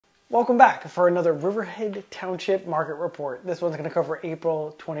Welcome back for another Riverhead Township Market Report. This one's going to cover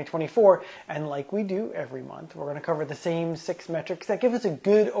April 2024, and like we do every month, we're going to cover the same 6 metrics that give us a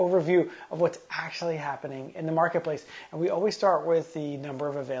good overview of what's actually happening in the marketplace. And we always start with the number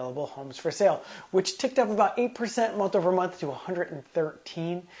of available homes for sale, which ticked up about 8% month over month to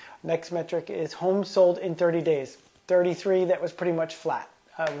 113. Next metric is homes sold in 30 days. 33, that was pretty much flat.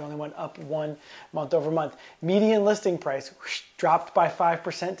 We only went up 1 month over month. Median listing price dropped by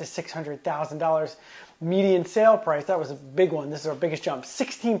 5% to $600,000. Median sale price, that was a big one. This is our biggest jump.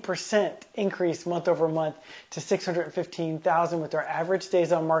 16% increase month over month to $615,000, with our average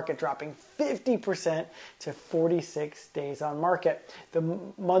days on market dropping 50% to 46 days on market. The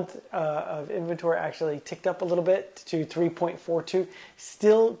month of inventory actually ticked up a little bit to 3.42,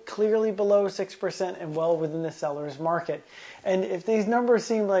 still clearly below 6% and well within the seller's market. And if these numbers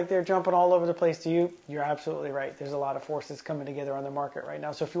seem like they're jumping all over the place to you, you're absolutely right. There's a lot of forces coming together on the market right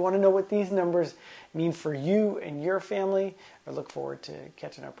now. So if you want to know what these numbers mean for you and your family, I look forward to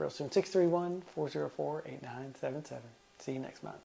catching up real soon. 631-404-8977. See you next month.